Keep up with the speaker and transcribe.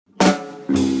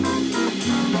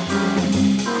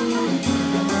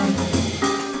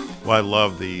Well, I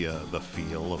love the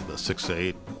feel of the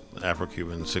 6/8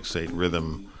 Afro-Cuban 6/8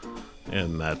 rhythm,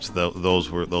 and those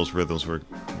rhythms were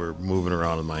moving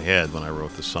around in my head when I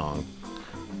wrote the song,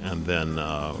 and then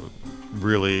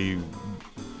really,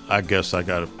 I guess I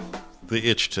got the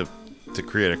itch to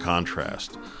create a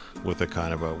contrast with a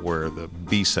kind of where the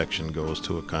B section goes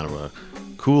to a kind of a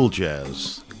cool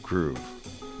jazz groove.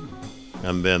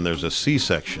 And then there's a C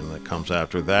section that comes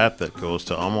after that goes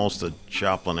to almost a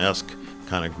Joplin-esque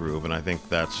kind of groove, and I think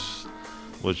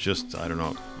was just, I don't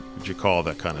know, what you call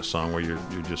that kind of song where you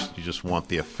just want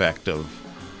the effect of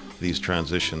these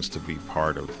transitions to be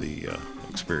part of the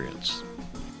experience.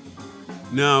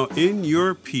 Now, in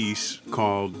your piece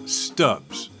called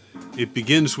Stubs, it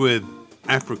begins with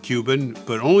Afro-Cuban,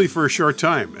 but only for a short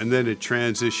time, and then it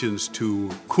transitions to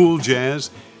cool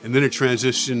jazz, and then it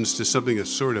transitions to something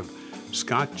that's sort of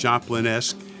Scott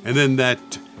Joplin-esque, and then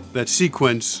that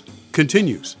sequence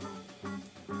continues.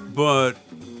 But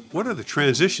what are the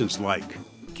transitions like?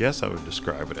 I guess I would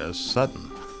describe it as sudden.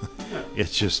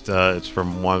 It's just it's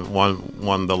from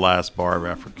one the last bar of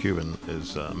Afro-Cuban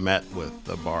is met with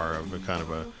a bar of a kind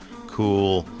of a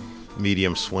cool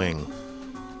medium swing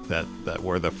that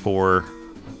where the 4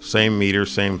 same meter,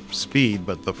 same speed,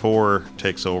 but the 4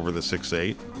 takes over the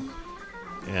 6/8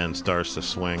 and starts to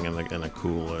swing in a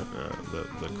cool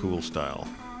the cool style.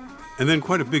 And then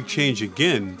quite a big change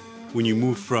again when you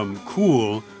move from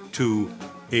cool to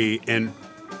an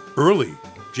early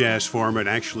jazz form, and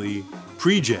actually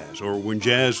pre-jazz, or when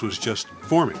jazz was just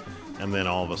forming. And then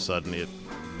all of a sudden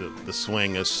the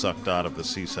swing is sucked out of the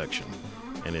C section,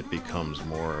 and it becomes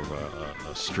more of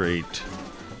a straight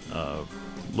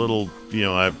little,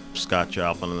 I have Scott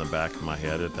Joplin in the back of my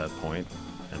head at that point,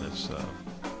 and it's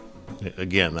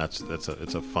again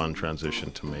it's a fun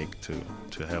transition to make,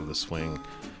 to have the swing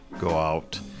go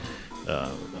out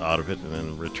of it and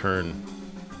then return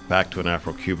back to an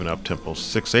Afro-Cuban up-tempo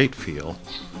 6/8 feel,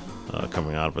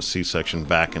 coming out of a C section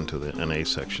back into an A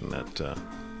section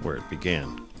where it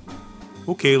began.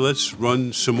 Okay, let's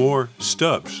run some more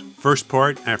stubs. First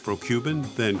part, Afro-Cuban,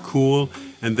 then cool,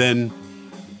 and then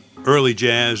early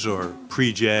jazz or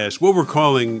pre-jazz, what we're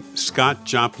calling Scott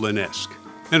Joplin-esque.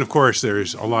 And of course,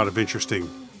 there's a lot of interesting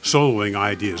soloing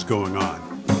ideas going on.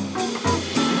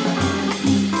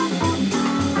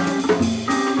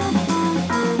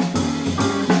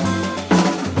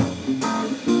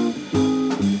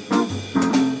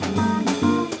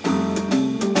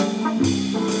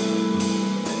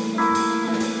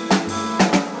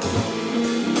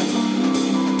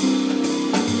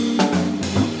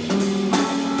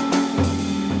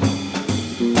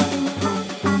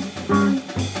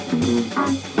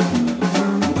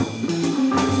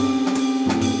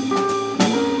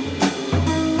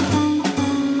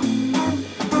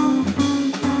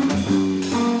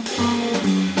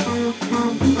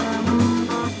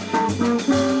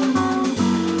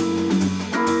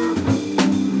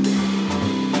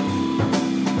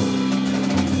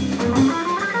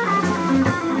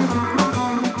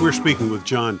 We're speaking with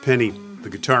John Penny, the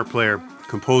guitar player,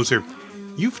 composer.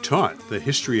 You've taught the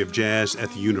history of jazz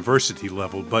at the university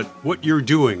level, but what you're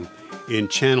doing in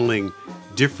channeling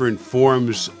different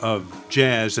forms of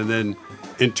jazz and then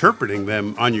interpreting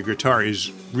them on your guitar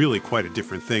is really quite a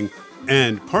different thing.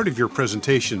 And part of your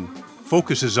presentation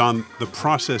focuses on the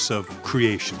process of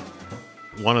creation.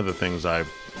 One of the things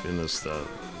in this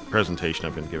presentation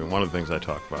I've been giving, one of the things I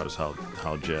talk about is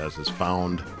how jazz is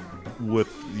found with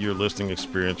your listening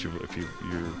experience. If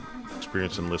you're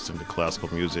experienced in listening to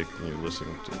classical music and you're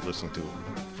listening to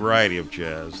a variety of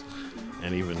jazz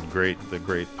and even the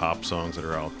great pop songs that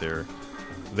are out there,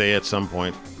 they at some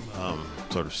point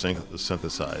sort of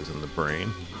synthesize in the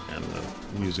brain and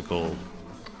the musical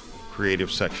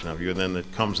creative section of you, and then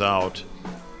it comes out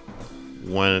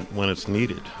when it's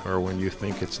needed, or when you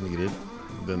think it's needed.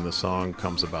 Then the song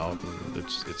comes about, and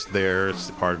it's there, it's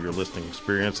part of your listening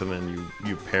experience, and then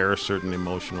you pair certain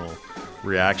emotional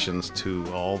reactions to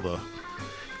all the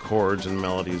chords and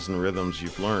melodies and rhythms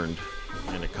you've learned,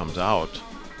 and it comes out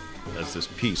as this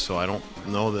piece. So I don't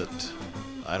know that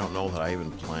I even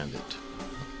planned it.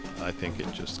 I think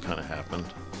it just kind of happened,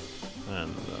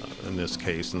 and in this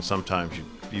case, and sometimes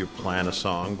you plan a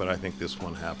song, but I think this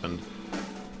one happened,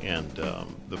 and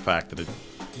the fact that it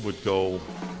would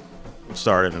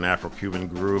start at an Afro-Cuban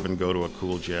groove and go to a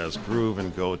cool jazz groove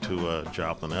and go to a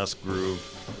Joplin-esque groove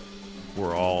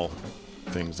were all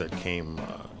things that came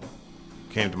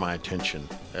to my attention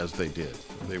as they did.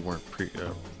 They weren't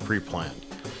pre-planned.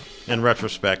 In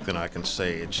retrospect, then I can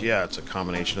say it's a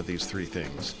combination of these three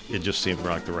things. It just seemed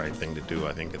like the right thing to do,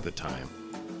 I think, at the time.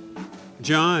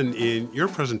 John, in your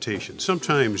presentation,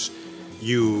 sometimes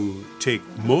you take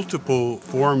multiple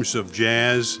forms of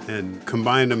jazz and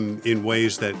combine them in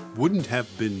ways that wouldn't have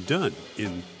been done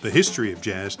in the history of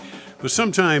jazz. But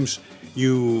sometimes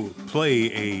you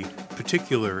play a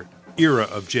particular era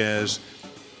of jazz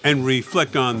and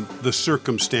reflect on the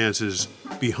circumstances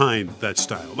behind that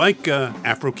style, like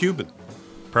Afro-Cuban.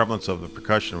 Prevalence of the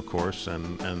percussion, of course,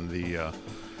 and the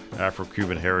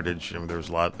Afro-Cuban heritage. I mean, there was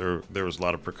a lot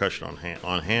of percussion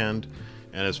on hand,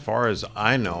 and as far as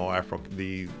I know,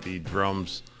 the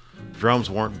drums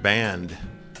weren't banned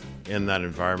in that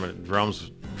environment.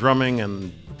 Drumming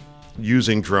and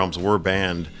using drums were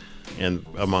banned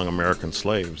among American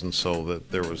slaves, and so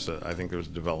that I think there was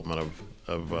a development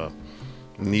of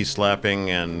knee slapping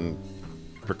and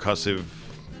percussive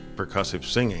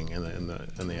singing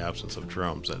in the absence of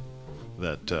drums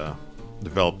that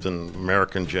developed in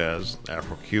American jazz.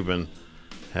 Afro-Cuban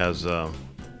has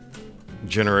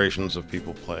generations of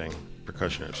people playing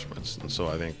percussion instruments, and so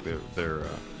I think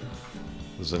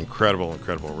there's incredible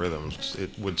rhythms.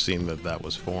 It would seem that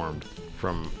was formed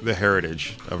from the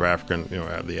heritage of African,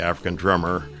 the African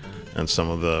drummer, and some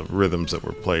of the rhythms that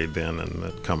were played then and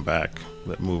that come back,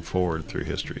 that move forward through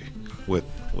history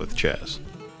with jazz.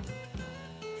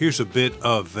 Here's a bit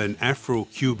of an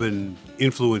Afro-Cuban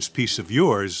influenced piece of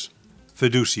yours,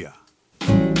 Fiducia.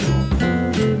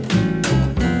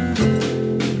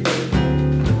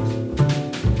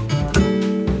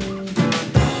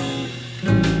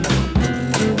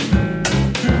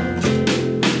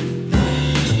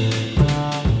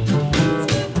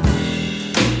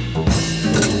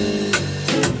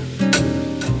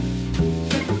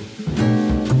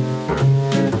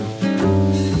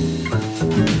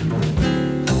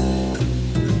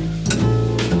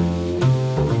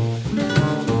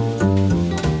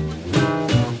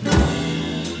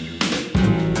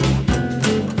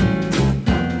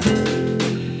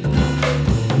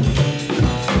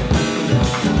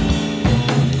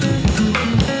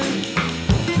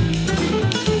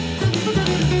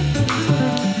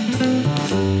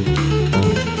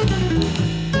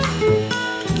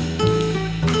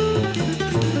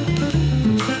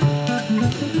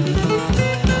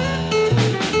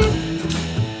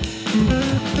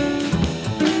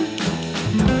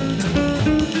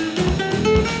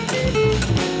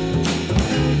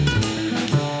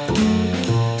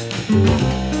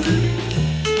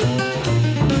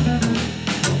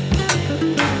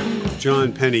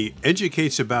 John Penny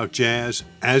educates about jazz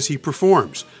as he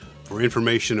performs. For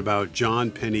information about John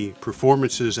Penny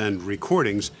performances and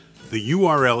recordings, the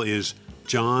URL is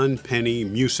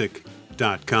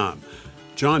johnpennymusic.com.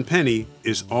 John Penny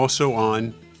is also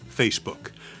on Facebook.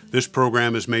 This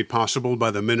program is made possible by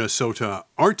the Minnesota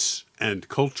Arts and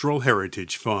Cultural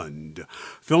Heritage Fund.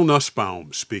 Phil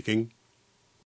Nusbaum speaking.